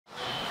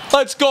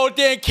Let's go,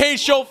 Dan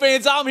K-Show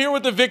fans. I'm here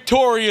with the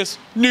victorious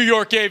New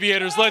York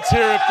Aviators. Let's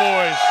hear it,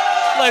 boys.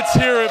 Let's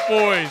hear it,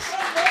 boys.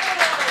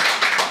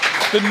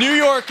 The New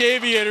York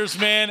Aviators,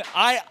 man,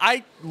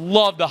 I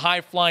love the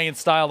high-flying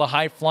style, the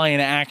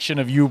high-flying action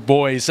of you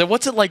boys. So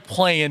what's it like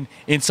playing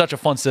in such a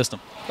fun system?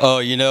 Oh,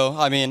 you know,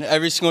 I mean,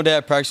 every single day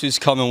at practice we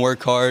just come and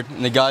work hard,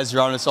 and the guys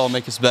around us all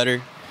make us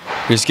better.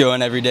 We just go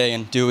in every day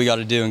and do what we got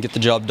to do and get the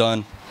job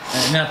done.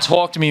 Now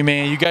talk to me,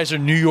 man. You guys are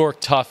New York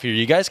tough here.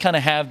 You guys kind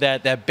of have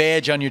that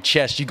badge on your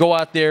chest. You go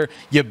out there,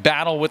 you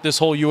battle with this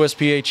whole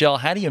USPHL.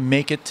 How do you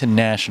make it to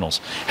nationals?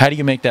 How do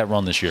you make that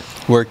run this year?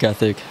 Work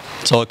ethic.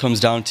 That's all it comes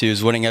down to,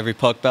 is winning every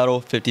puck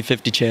battle,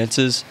 50-50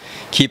 chances,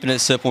 keeping it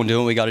simple and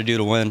doing what we got to do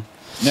to win.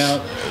 Now,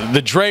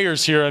 the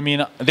Dreyers here, I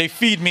mean, they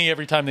feed me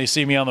every time they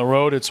see me on the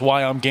road. It's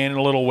why I'm gaining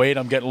a little weight.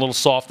 I'm getting a little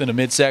soft in the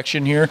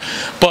midsection here.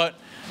 But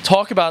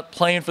talk about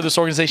playing for this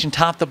organization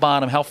top to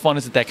bottom. How fun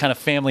is it, that kind of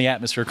family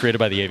atmosphere created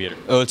by the Aviator?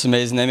 Oh, it's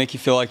amazing. They make you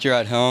feel like you're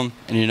at home.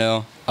 And, you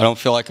know, I don't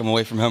feel like I'm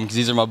away from home because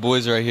these are my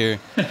boys right here.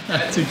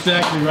 That's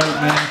exactly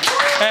right, man.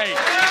 Hey,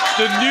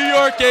 the New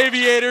York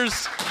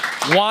Aviators,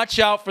 watch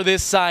out for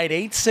this side.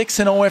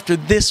 8-6-0 after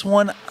this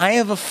one. I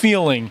have a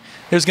feeling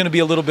there's going to be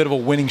a little bit of a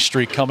winning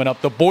streak coming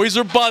up. The boys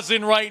are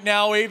buzzing right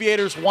now.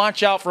 Aviators,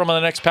 watch out for them on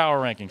the next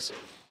Power Rankings.